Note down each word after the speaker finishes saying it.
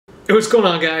Hey, what's going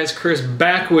on, guys? Chris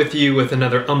back with you with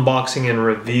another unboxing and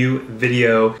review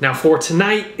video. Now for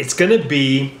tonight, it's gonna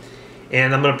be,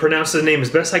 and I'm gonna pronounce the name as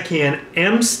best I can,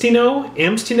 Amanstino,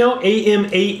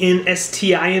 A-M-A-N-S-T-I-N-O,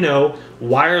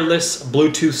 Wireless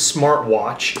Bluetooth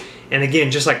Smartwatch. And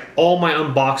again, just like all my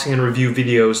unboxing and review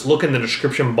videos, look in the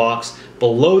description box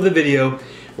below the video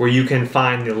where you can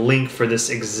find the link for this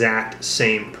exact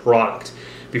same product.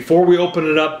 Before we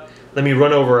open it up, let me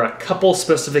run over a couple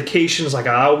specifications like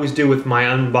I always do with my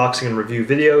unboxing and review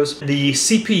videos. The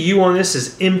CPU on this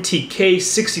is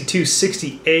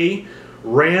MTK6260A.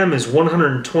 RAM is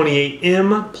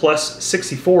 128M plus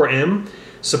 64M.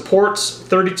 Supports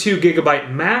 32 GB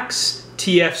max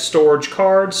TF storage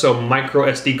card, so micro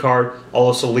SD card. I'll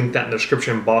also link that in the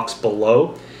description box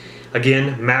below.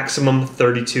 Again, maximum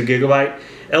 32 GB.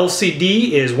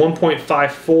 LCD is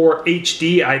 1.54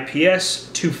 HD IPS,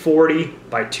 240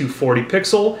 by 240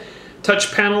 pixel.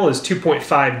 Touch panel is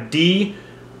 2.5D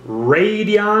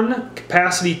Radeon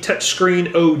capacity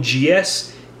touchscreen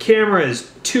OGS. Camera is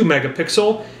 2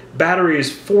 megapixel. Battery is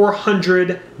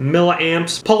 400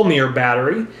 milliamps polymer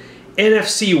battery.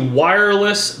 NFC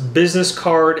wireless business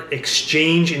card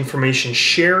exchange information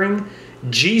sharing.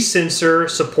 G-sensor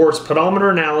supports pedometer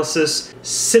analysis,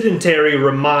 sedentary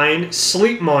remind,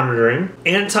 sleep monitoring,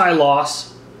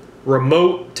 anti-loss,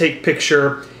 remote take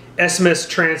picture, SMS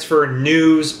transfer,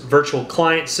 news, virtual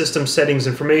client system settings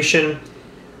information,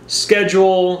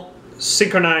 schedule,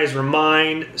 synchronize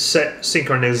remind, set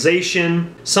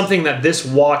synchronization. Something that this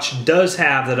watch does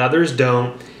have that others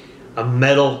don't, a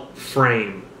metal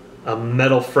frame. A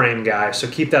metal frame, guys, so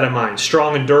keep that in mind.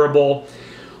 Strong and durable.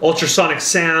 Ultrasonic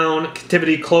sound,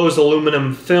 captivity closed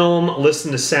aluminum film,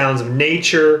 listen to sounds of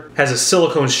nature, has a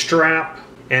silicone strap,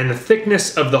 and the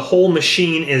thickness of the whole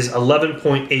machine is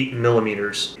 11.8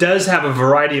 millimeters. Does have a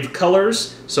variety of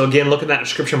colors, so again, look in that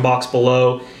description box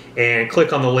below and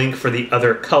click on the link for the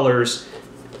other colors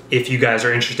if you guys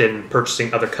are interested in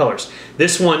purchasing other colors.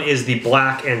 This one is the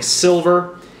black and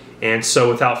silver, and so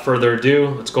without further ado,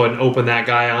 let's go ahead and open that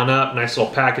guy on up. Nice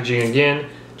little packaging again,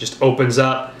 just opens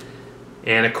up.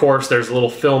 And of course, there's a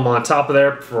little film on top of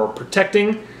there for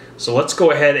protecting. So let's go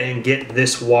ahead and get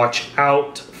this watch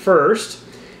out first.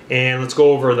 And let's go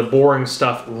over the boring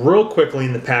stuff real quickly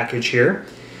in the package here.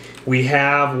 We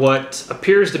have what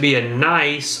appears to be a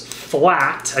nice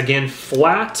flat, again,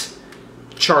 flat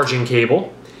charging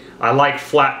cable. I like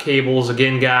flat cables,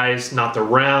 again, guys, not the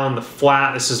round, the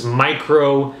flat. This is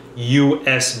micro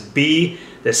USB,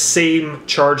 the same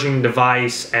charging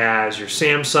device as your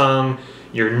Samsung,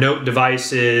 your Note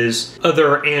devices,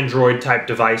 other Android type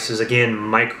devices, again,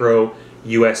 micro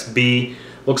USB.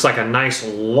 Looks like a nice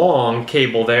long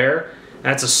cable there.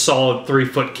 That's a solid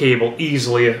 3-foot cable,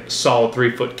 easily a solid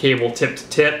 3-foot cable tip to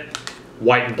tip.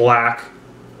 White and black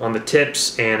on the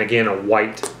tips, and again, a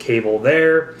white cable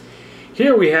there.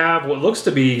 Here we have what looks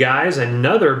to be, guys,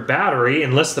 another battery,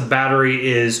 unless the battery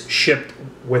is shipped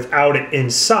without it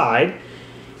inside.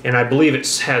 And I believe it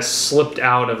has slipped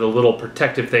out of the little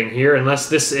protective thing here, unless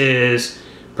this is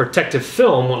protective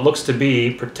film, what looks to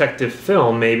be protective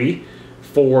film maybe,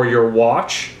 for your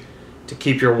watch, to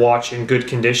keep your watch in good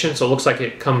condition. So it looks like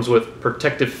it comes with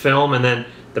protective film, and then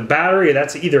the battery,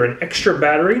 that's either an extra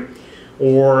battery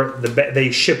or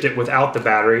they shipped it without the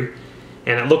battery.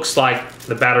 And it looks like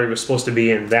the battery was supposed to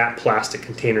be in that plastic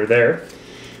container there.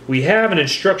 We have an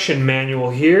instruction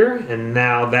manual here, and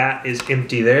now that is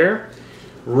empty there.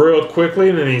 Real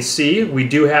quickly, let me see. We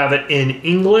do have it in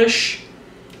English,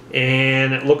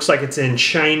 and it looks like it's in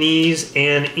Chinese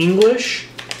and English.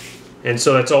 And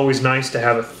so it's always nice to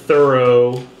have a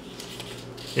thorough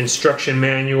instruction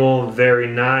manual. Very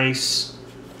nice.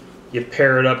 You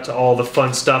pair it up to all the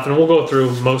fun stuff, and we'll go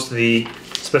through most of the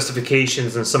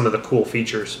specifications and some of the cool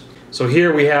features. So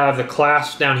here we have the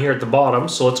clasp down here at the bottom,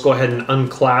 so let's go ahead and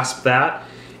unclasp that.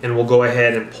 And we'll go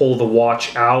ahead and pull the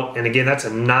watch out. And again, that's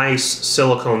a nice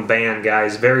silicone band,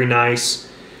 guys. Very nice.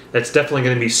 That's definitely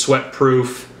going to be sweat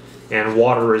proof and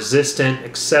water resistant,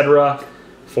 etc.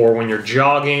 for when you're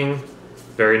jogging.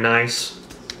 Very nice.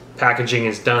 Packaging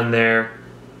is done there.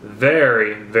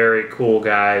 Very, very cool,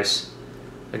 guys.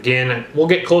 Again, we'll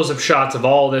get close-up shots of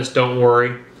all this, don't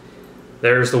worry.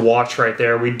 There's the watch right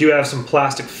there. We do have some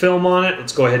plastic film on it.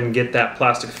 Let's go ahead and get that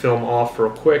plastic film off real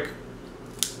quick.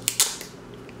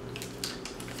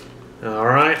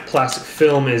 Alright, plastic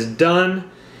film is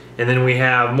done, and then we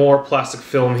have more plastic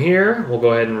film here. We'll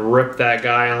go ahead and rip that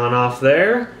guy on off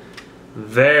there.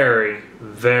 Very,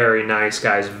 very nice,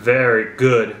 guys. Very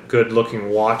good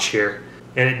looking watch here.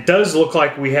 And it does look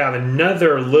like we have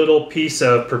another little piece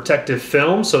of protective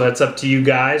film, so that's up to you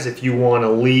guys if you want to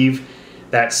leave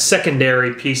that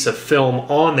secondary piece of film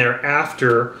on there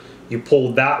after you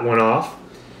pulled that one off.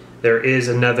 There is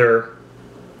another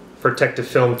protective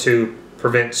film to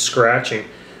prevent scratching.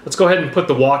 Let's go ahead and put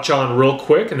the watch on real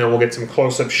quick and then we'll get some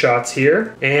close-up shots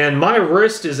here. And my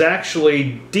wrist is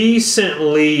actually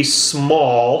decently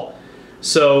small,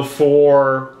 so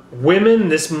for women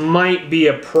this might be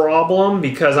a problem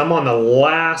because I'm on the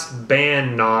last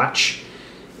band notch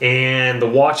and the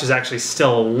watch is actually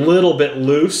still a little bit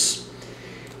loose,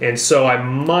 and so I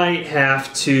might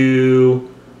have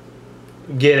to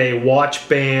get a watch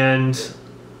band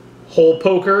hole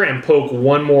poker and poke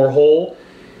one more hole.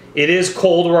 It is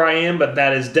cold where I am, but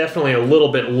that is definitely a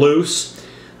little bit loose.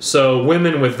 So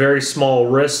women with very small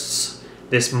wrists,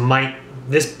 this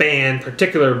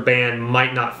particular band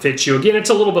might not fit you. Again, it's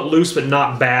a little bit loose, but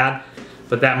not bad.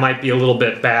 But that might be a little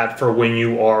bit bad for when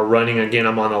you are running. Again,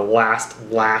 I'm on the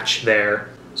last latch there.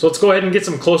 So let's go ahead and get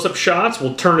some close-up shots.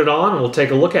 We'll turn it on and we'll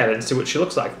take a look at it and see what she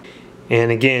looks like.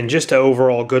 And again, just an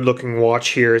overall good-looking watch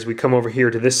here. As we come over here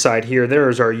to this side here,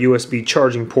 there's our USB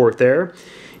charging port there.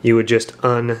 You would just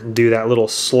undo that little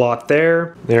slot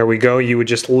there. There we go. You would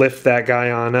just lift that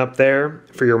guy on up there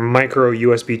for your micro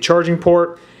USB charging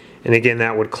port. And again,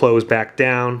 that would close back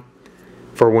down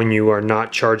for when you are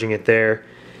not charging it there.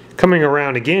 Coming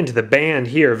around again to the band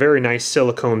here, very nice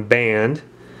silicone band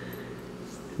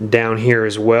down here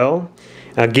as well.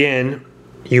 Again,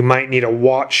 you might need a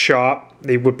watch shop.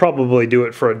 They would probably do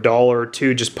it for $1 or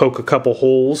 $2. Just poke a couple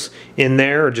holes in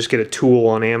there or just get a tool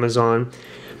on Amazon.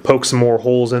 Poke some more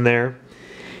holes in there.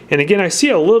 And again, I see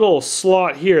a little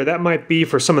slot here. That might be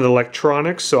for some of the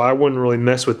electronics, so I wouldn't really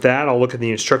mess with that. I'll look at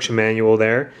the instruction manual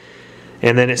there.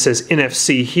 And then it says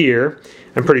NFC here.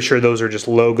 I'm pretty sure those are just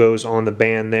logos on the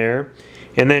band there.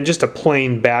 And then just a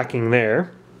plain backing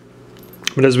there.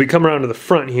 But as we come around to the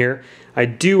front here, I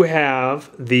do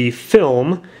have the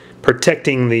film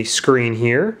protecting the screen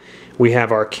here. We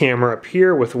have our camera up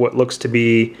here with what looks to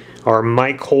be our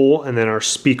mic hole and then our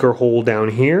speaker hole down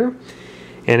here.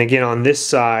 And again, on this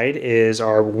side is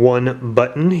our one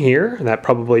button here. That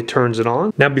probably turns it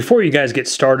on. Now, before you guys get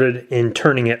started in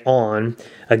turning it on,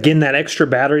 again, that extra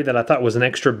battery that I thought was an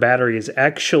extra battery is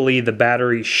actually the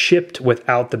battery shipped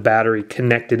without the battery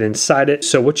connected inside it.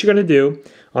 So what you're gonna do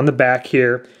on the back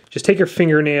here, just take your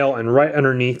fingernail and right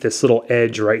underneath this little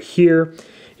edge right here,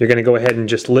 you're going to go ahead and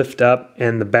just lift up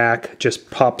and the back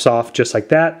just pops off just like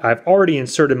that. I've already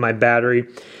inserted my battery.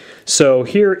 So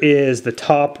here is the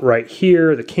top right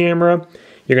here, the camera.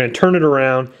 You're going to turn it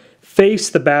around, face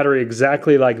the battery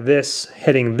exactly like this,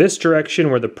 heading this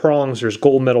direction where the prongs, there's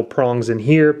gold metal prongs in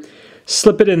here.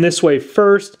 Slip it in this way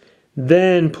first,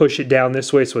 then push it down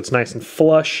this way so it's nice and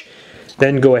flush.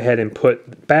 Then go ahead and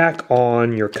put back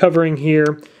on your covering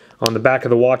here. On the back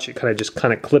of the watch, it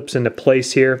kind of clips into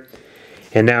place here.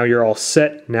 And now you're all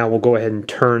set. Now we'll go ahead and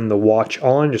turn the watch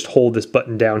on. Just hold this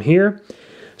button down here.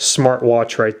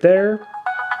 Smartwatch right there.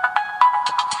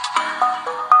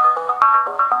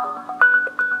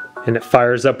 And it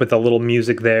fires up with a little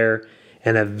music there.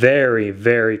 And a very,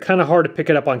 very, kind of hard to pick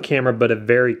it up on camera, but a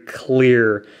very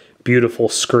clear, beautiful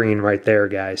screen right there,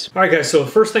 guys. All right, guys, so the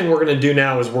first thing we're going to do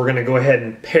now is we're going to go ahead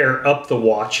and pair up the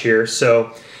watch here.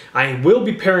 So I will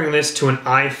be pairing this to an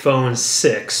iPhone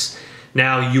 6.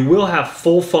 Now, you will have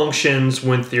full functions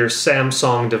with your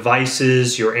Samsung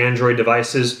devices, your Android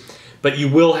devices, but you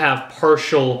will have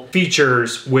partial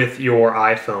features with your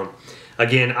iPhone.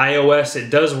 Again, iOS, it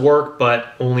does work,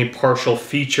 but only partial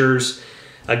features.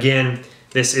 Again,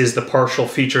 this is the partial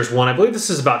features one. I believe this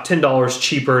is about $10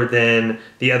 cheaper than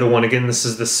the other one. Again, this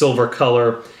is the silver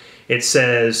color. It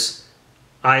says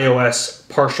iOS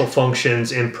partial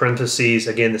functions in parentheses,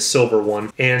 again, the silver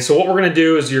one. And so what we're gonna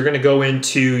do is you're gonna go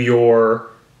into your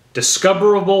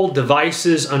discoverable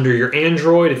devices under your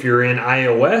Android. If you're in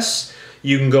iOS,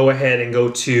 you can go ahead and go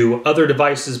to other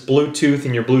devices, Bluetooth,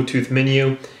 in your Bluetooth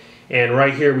menu. And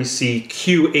right here we see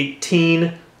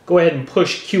Q18. Go ahead and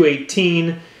push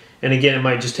Q18. And again, it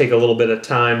might just take a little bit of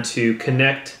time to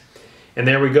connect. And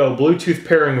there we go, Bluetooth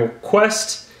pairing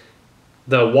request.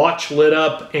 The watch lit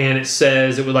up and it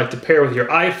says it would like to pair with your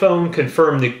iPhone,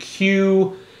 confirm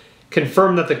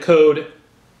that the code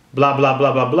blah blah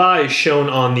blah blah blah is shown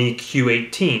on the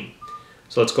Q18.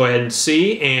 So let's go ahead and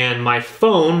see, and my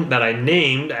phone that I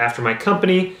named after my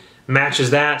company matches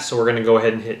that, so we're gonna go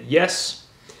ahead and hit yes.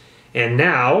 And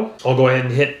now I'll go ahead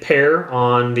and hit pair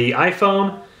on the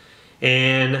iPhone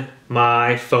and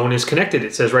my phone is connected.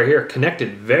 It says right here,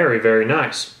 connected. Very, very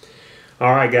nice.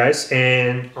 All right, guys,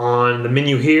 and on the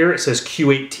menu here, it says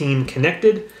Q18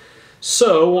 connected.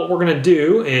 So what we're gonna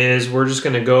do is we're just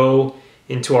gonna go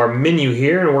into our menu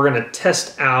here and we're gonna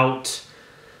test out,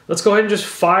 let's go ahead and just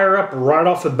fire up right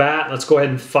off the bat. Let's go ahead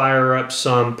and fire up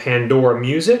some Pandora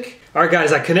music. All right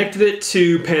guys, I connected it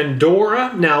to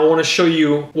Pandora. Now I want to show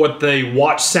you what the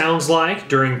watch sounds like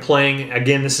during playing.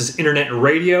 Again, this is internet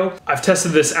radio. I've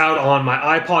tested this out on my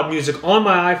iPod music on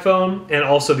my iPhone and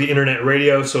also the internet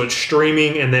radio, so it's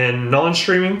streaming and then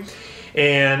non-streaming.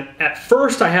 And at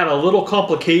first I had a little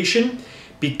complication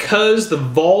because the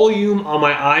volume on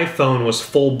my iPhone was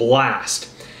full blast.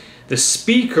 The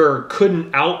speaker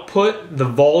couldn't output the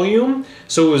volume,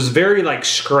 so it was very like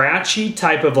scratchy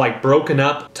type of like broken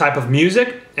up type of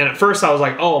music. And at first I was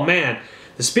like, oh man,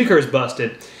 the speaker is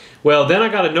busted. Well, then I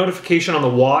got a notification on the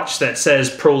watch that says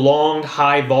prolonged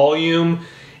high volume,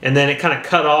 and then it kind of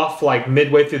cut off like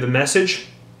midway through the message.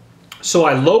 So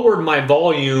I lowered my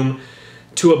volume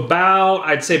to about,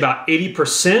 I'd say about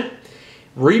 80%,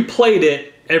 replayed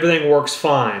it, everything works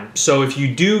fine. So if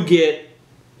you do get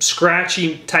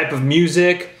scratchy type of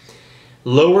music,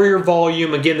 lower your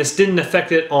volume. Again, this didn't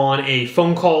affect it on a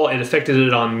phone call, it affected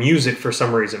it on music for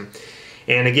some reason.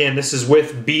 And again, this is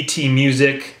with BT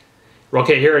Music.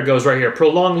 Okay, here it goes right here.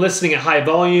 Prolonged listening at high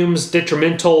volumes,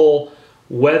 detrimental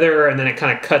weather, and then it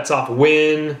kind of cuts off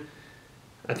when.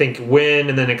 I think when,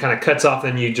 and then it kind of cuts off,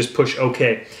 then you just push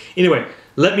OK. Anyway,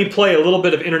 let me play a little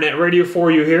bit of internet radio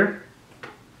for you here.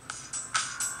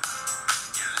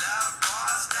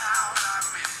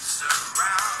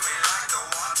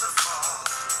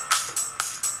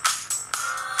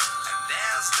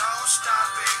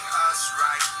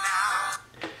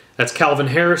 That's Calvin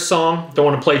Harris song. Don't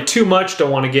want to play too much, don't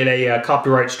want to get a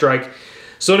copyright strike.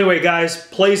 So anyway guys,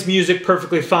 plays music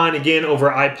perfectly fine again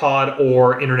over iPod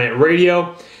or internet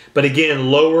radio. But again,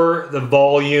 lower the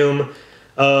volume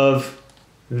of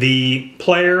the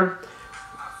player.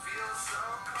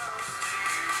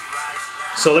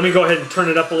 So let me go ahead and turn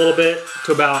it up a little bit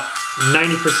to about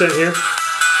 90% here.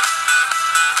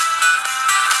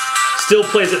 Still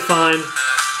plays it fine.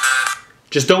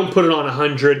 Just don't put it on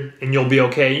 100 and you'll be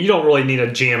okay. You don't really need to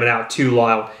jam it out too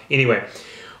loud. Anyway,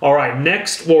 all right,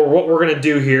 next, well, what we're gonna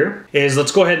do here is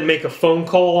let's go ahead and make a phone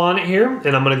call on it here,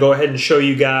 and I'm gonna go ahead and show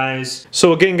you guys.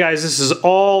 So again, guys, this is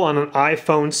all on an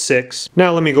iPhone 6.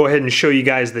 Now let me go ahead and show you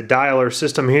guys the dialer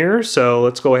system here. So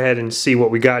let's go ahead and see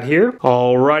what we got here.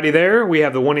 Alrighty there, we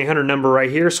have the 1-800 number right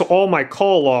here. So all my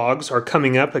call logs are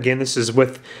coming up. Again, this is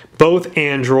with both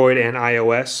Android and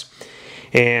iOS.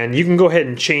 And you can go ahead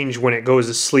and change when it goes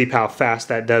to sleep how fast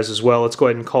that does as well. Let's go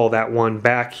ahead and call that one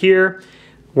back here.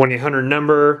 1-800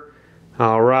 number.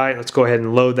 Alright, let's go ahead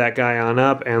and load that guy on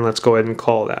up and let's go ahead and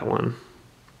call that one.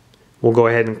 We'll go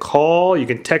ahead and call. You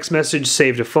can text message,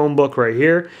 save to phone book right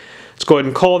here. Let's go ahead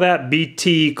and call that.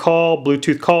 BT call,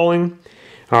 Bluetooth calling.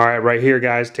 Alright, right here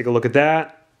guys, take a look at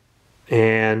that.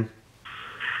 And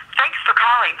thanks for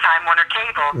calling Time Warner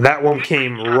Cable. that one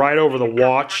came right over the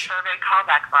watch.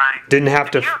 Didn't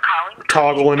have to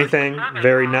toggle anything.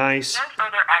 Very nice.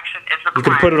 You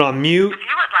can put it on mute.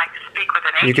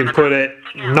 You can put it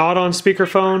not on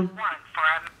speakerphone.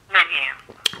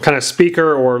 Kind of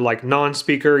speaker or like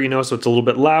non-speaker, you know, so it's a little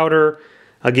bit louder.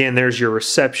 Again, there's your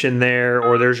reception there,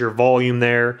 or there's your volume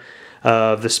there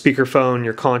of the speakerphone,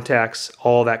 your contacts,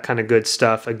 all that kind of good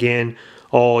stuff. Again,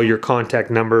 all your contact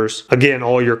numbers. Again,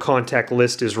 all your contact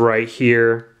list is right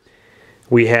here.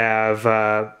 We have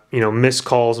you know, missed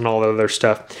calls and all that other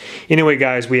stuff. Anyway,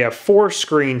 guys, we have 4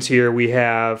 screens here. We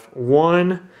have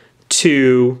 1,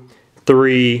 2,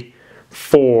 3,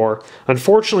 4.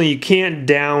 Unfortunately, you can't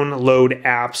download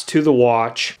apps to the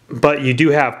watch, but you do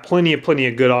have plenty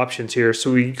of good options here.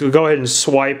 So we could go ahead and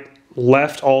swipe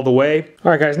left all the way.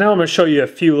 All right, guys, now I'm going to show you a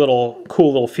few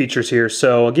cool little features here.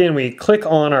 So again, we click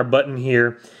on our button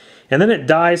here, and then it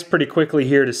dies pretty quickly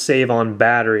here to save on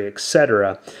battery,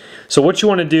 etc. So what you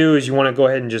want to do is you want to go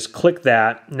ahead and just click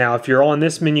that. Now if you're on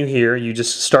this menu here, you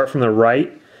just start from the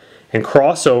right and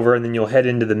cross over, and then you'll head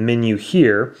into the menu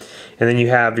here, and then you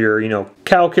have your, you know,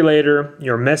 calculator,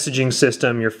 your messaging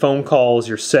system, your phone calls,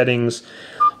 your settings,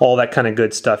 all that kind of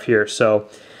good stuff here. So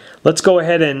let's go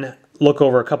ahead and look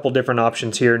over a couple different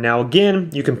options here. Now again,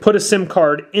 you can put a SIM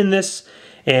card in this,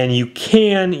 and you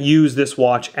can use this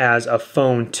watch as a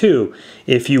phone too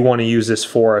if you want to use this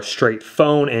for a straight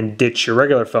phone and ditch your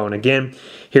regular phone. Again,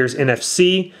 here's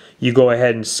NFC. You go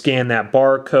ahead and scan that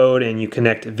barcode and you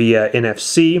connect via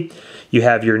NFC. You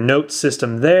have your note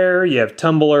system there. You have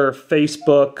Tumblr,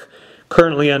 Facebook,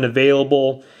 currently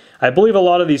unavailable. I believe a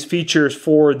lot of these features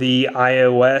for the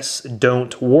iOS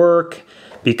don't work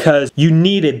because you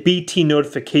need a BT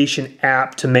notification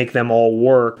app to make them all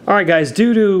work. Alright guys,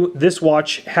 due to this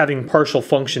watch having partial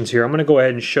functions here, I'm going to go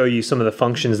ahead and show you some of the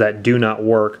functions that do not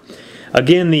work.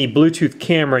 Again, the Bluetooth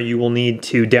camera, you will need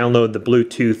to download the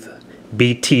Bluetooth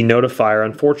BT notifier.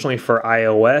 Unfortunately for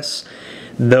iOS,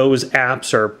 those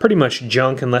apps are pretty much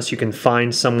junk unless you can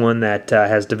find someone that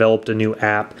has developed a new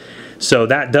app. So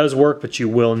that does work, but you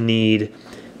will need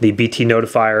the BT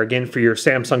notifier. Again, for your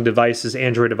Samsung devices,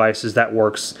 Android devices, that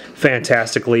works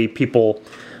fantastically. People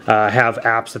have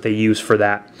apps that they use for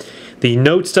that. The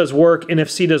Notes does work,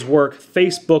 NFC does work,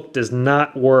 Facebook does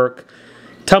not work,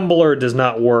 Tumblr does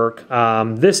not work.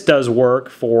 This does work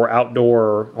for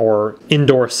outdoor or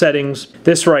indoor settings.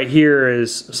 This right here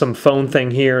is some phone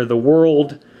thing here. The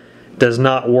World does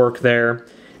not work there.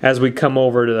 As we come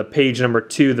over to the page number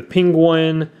 2, the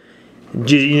Penguin,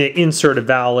 insert a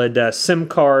valid SIM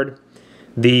card.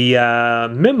 The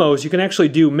memos, you can actually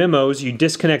do memos. You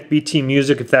disconnect BT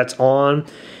Music if that's on,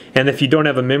 and if you don't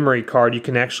have a memory card, you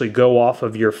can actually go off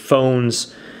of your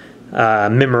phone's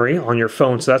memory on your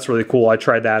phone, so that's really cool. I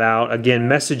tried that out. Again,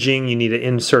 messaging, you need to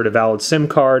insert a valid SIM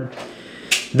card.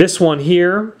 This one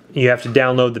here, you have to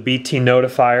download the BT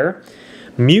notifier.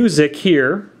 Music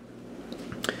here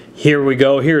we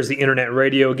go. Here's the internet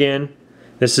radio again.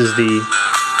 This is the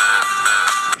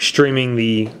streaming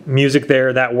the music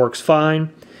there. That works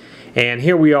fine. And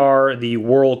here we are, the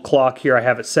world clock here. I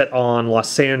have it set on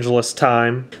Los Angeles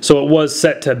time. So it was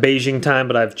set to Beijing time,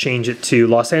 but I've changed it to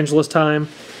Los Angeles time.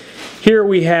 Here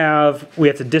we have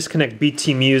to disconnect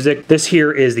BT Music. This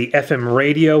here is the FM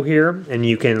radio here, and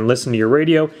you can listen to your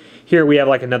radio. Here we have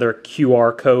like another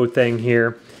QR code thing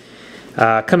here.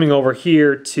 Coming over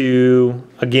here to,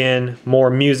 again, more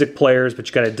music players, but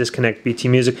you got to disconnect BT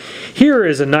Music. Here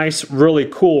is a nice, really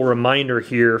cool reminder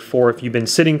here for if you've been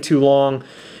sitting too long.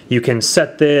 You can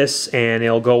set this and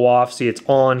it'll go off. See, it's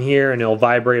on here and it'll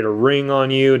vibrate or ring on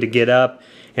you to get up,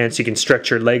 and so you can stretch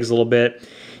your legs a little bit.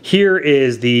 Here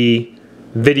is the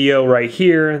video right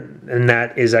here, and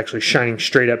that is actually shining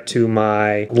straight up to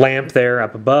my lamp there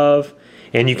up above.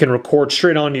 And you can record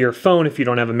straight onto your phone if you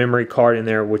don't have a memory card in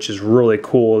there, which is really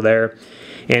cool there.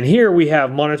 And here we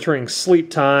have monitoring sleep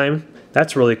time.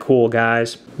 That's really cool,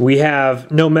 guys. We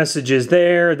have no messages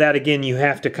there. That, again, you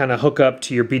have to kind of hook up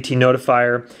to your BT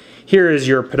notifier. Here is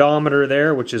your pedometer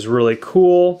there, which is really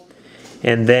cool.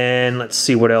 And then let's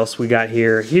see what else we got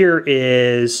here. Here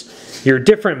is your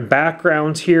different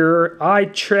backgrounds here. I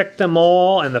checked them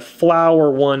all, and the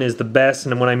flower one is the best.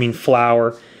 And when I mean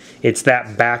flower, it's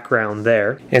that background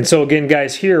there. And so again,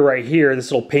 guys, here, right here,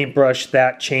 this little paintbrush,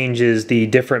 that changes the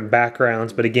different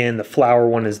backgrounds. But again, the flower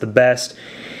one is the best.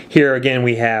 Here again,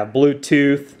 we have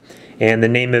Bluetooth, and the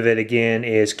name of it again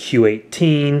is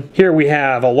Q18. Here we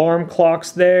have alarm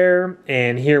clocks there,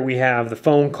 and here we have the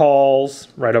phone calls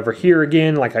right over here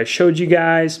again, like I showed you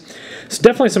guys. So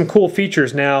definitely some cool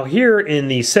features. Now here in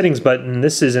the settings button,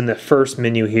 this is in the first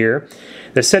menu here.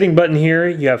 The setting button here,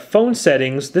 you have phone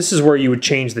settings. This is where you would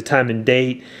change the time and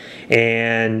date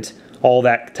and all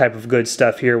that type of good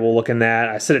stuff here. We'll look in that.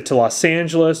 I set it to Los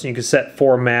Angeles, and you can set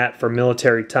format for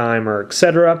military time or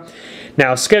etc.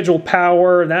 Now schedule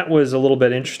power, that was a little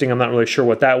bit interesting. I'm not really sure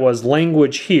what that was.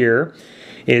 Language here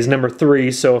is number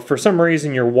 3. So if for some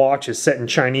reason your watch is set in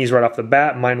Chinese right off the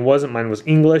bat, mine wasn't, mine was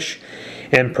English.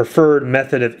 And preferred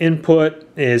method of input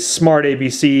is smart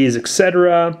ABCs,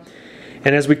 etc.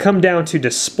 And as we come down to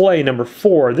display, number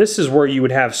 4, this is where you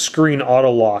would have screen auto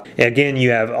lock. Again,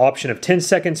 you have option of 10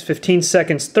 seconds, 15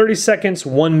 seconds, 30 seconds,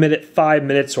 1 minute, 5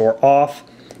 minutes, or off.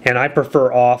 And I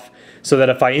prefer off, so that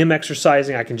if I am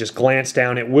exercising, I can just glance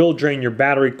down. It will drain your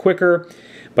battery quicker,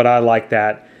 but I like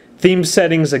that. Theme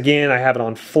settings, again, I have it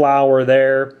on flower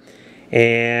there.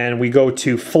 And we go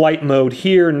to flight mode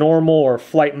here, normal, or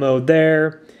flight mode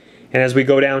there. And as we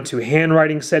go down to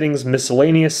handwriting settings,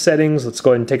 miscellaneous settings, let's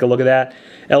go ahead and take a look at that.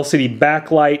 LCD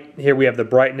backlight, here we have the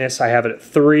brightness. I have it at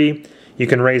 3. You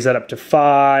can raise that up to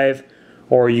 5,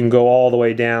 or you can go all the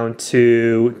way down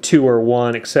to 2 or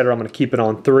 1, etc. I'm going to keep it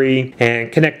on 3. And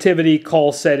connectivity,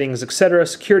 call settings, etc.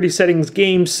 Security settings,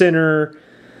 game center,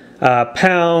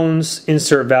 pounds,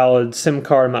 insert valid SIM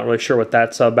card. I'm not really sure what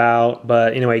that's about,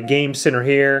 but anyway, game center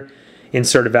here,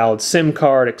 insert a valid SIM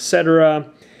card,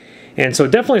 etc. And so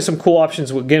definitely some cool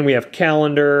options. Again, we have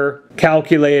calendar,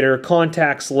 calculator,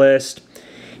 contacts list.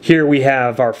 Here we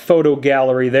have our photo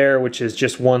gallery there, which is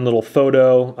just one little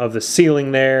photo of the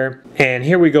ceiling there. And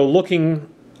here we go,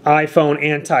 looking iPhone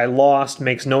anti-lost,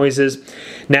 makes noises.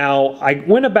 Now, I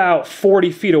went about 40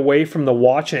 feet away from the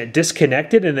watch and it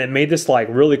disconnected, and it made this like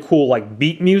really cool like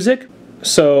beat music.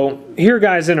 So here,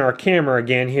 guys, in our camera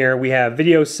again here, we have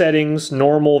video settings,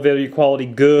 normal video quality,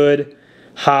 good,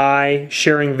 high,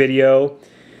 sharing video,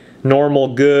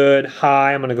 normal, good,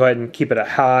 high. I'm going to go ahead and keep it at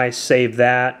high, save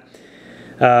that.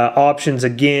 Options,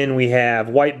 again, we have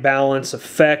white balance,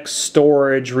 effects,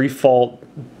 storage,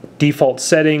 default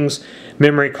settings,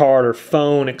 memory card or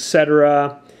phone,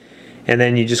 etc. And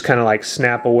then you just kind of like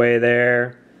snap away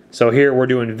there. So here we're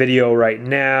doing video right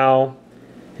now,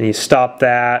 and you stop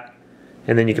that,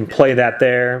 and then you can play that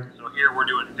there. So here we're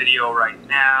doing video right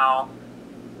now,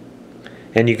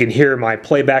 and you can hear my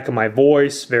playback of my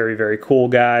voice. Very, very cool,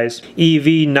 guys.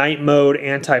 EV night mode,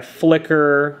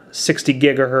 anti-flicker, 60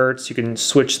 gigahertz. You can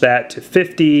switch that to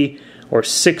 50 or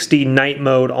 60 night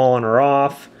mode on or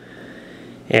off,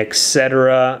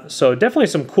 etc. So definitely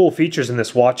some cool features in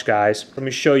this watch, guys. Let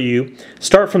me show you.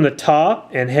 Start from the top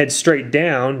and head straight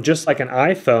down, just like an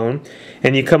iPhone.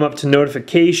 And you come up to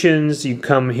notifications. You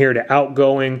come here to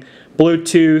outgoing,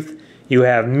 Bluetooth. You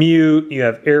have mute. You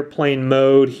have airplane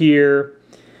mode here.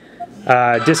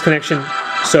 Disconnection.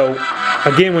 So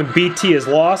again, when BT is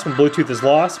lost, when Bluetooth is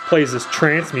lost, it plays this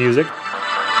trance music.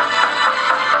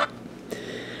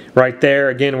 Right there,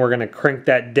 again, we're going to crank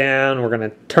that down. We're going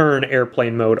to turn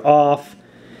airplane mode off.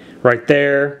 Right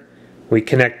there, we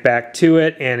connect back to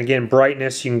it. And again,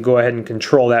 brightness, you can go ahead and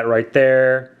control that right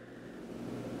there.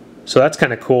 So that's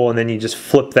kind of cool. And then you just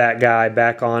flip that guy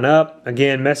back on up.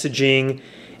 Again, messaging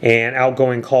and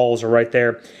outgoing calls are right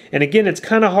there. And again, it's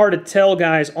kind of hard to tell,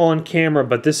 guys, on camera,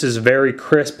 but this is very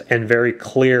crisp and very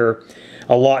clear.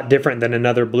 A lot different than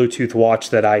another Bluetooth watch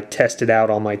that I tested out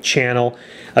on my channel.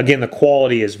 Again, the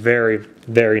quality is very,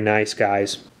 very nice,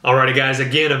 guys. Alrighty, guys,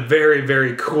 again, a very,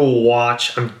 very cool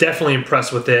watch. I'm definitely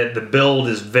impressed with it. The build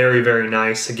is very, very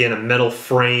nice. Again, a metal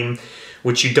frame,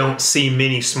 which you don't see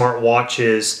many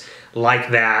smartwatches like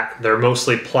that. They're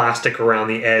mostly plastic around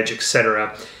the edge,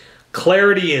 etc.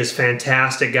 Clarity is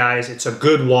fantastic, guys. It's a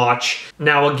good watch.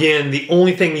 Now again, the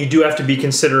only thing you do have to be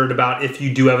considerate about, if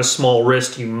you do have a small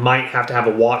wrist, you might have to have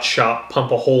a watch shop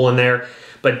pump a hole in there.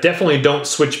 But definitely don't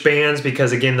switch bands,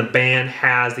 because again, the band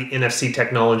has the NFC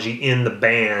technology in the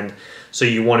band. So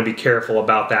you want to be careful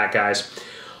about that, guys.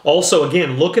 Also,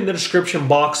 again, look in the description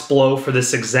box below for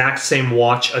this exact same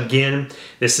watch. Again,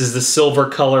 this is the silver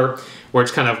color, where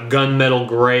it's kind of gunmetal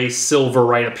gray, silver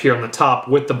right up here on the top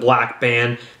with the black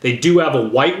band. They do have a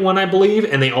white one, I believe,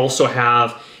 and they also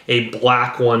have a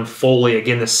black one fully.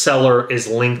 Again, the seller is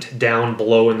linked down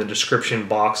below in the description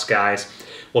box, guys.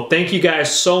 Well, thank you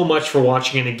guys so much for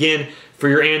watching. And again, for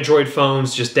your Android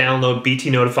phones, just download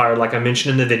BT Notifier like I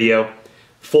mentioned in the video.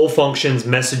 Full functions,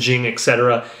 messaging,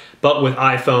 etc. But with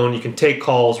iPhone, you can take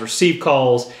calls, receive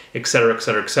calls, etc.,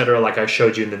 etc., etc., like I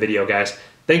showed you in the video, guys.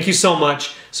 Thank you so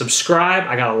much. Subscribe.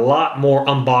 I got a lot more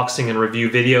unboxing and review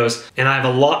videos, and I have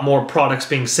a lot more products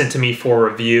being sent to me for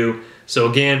review. So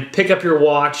again, pick up your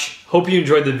watch. Hope you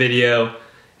enjoyed the video,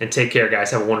 and take care,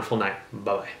 guys. Have a wonderful night.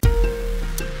 Bye-bye.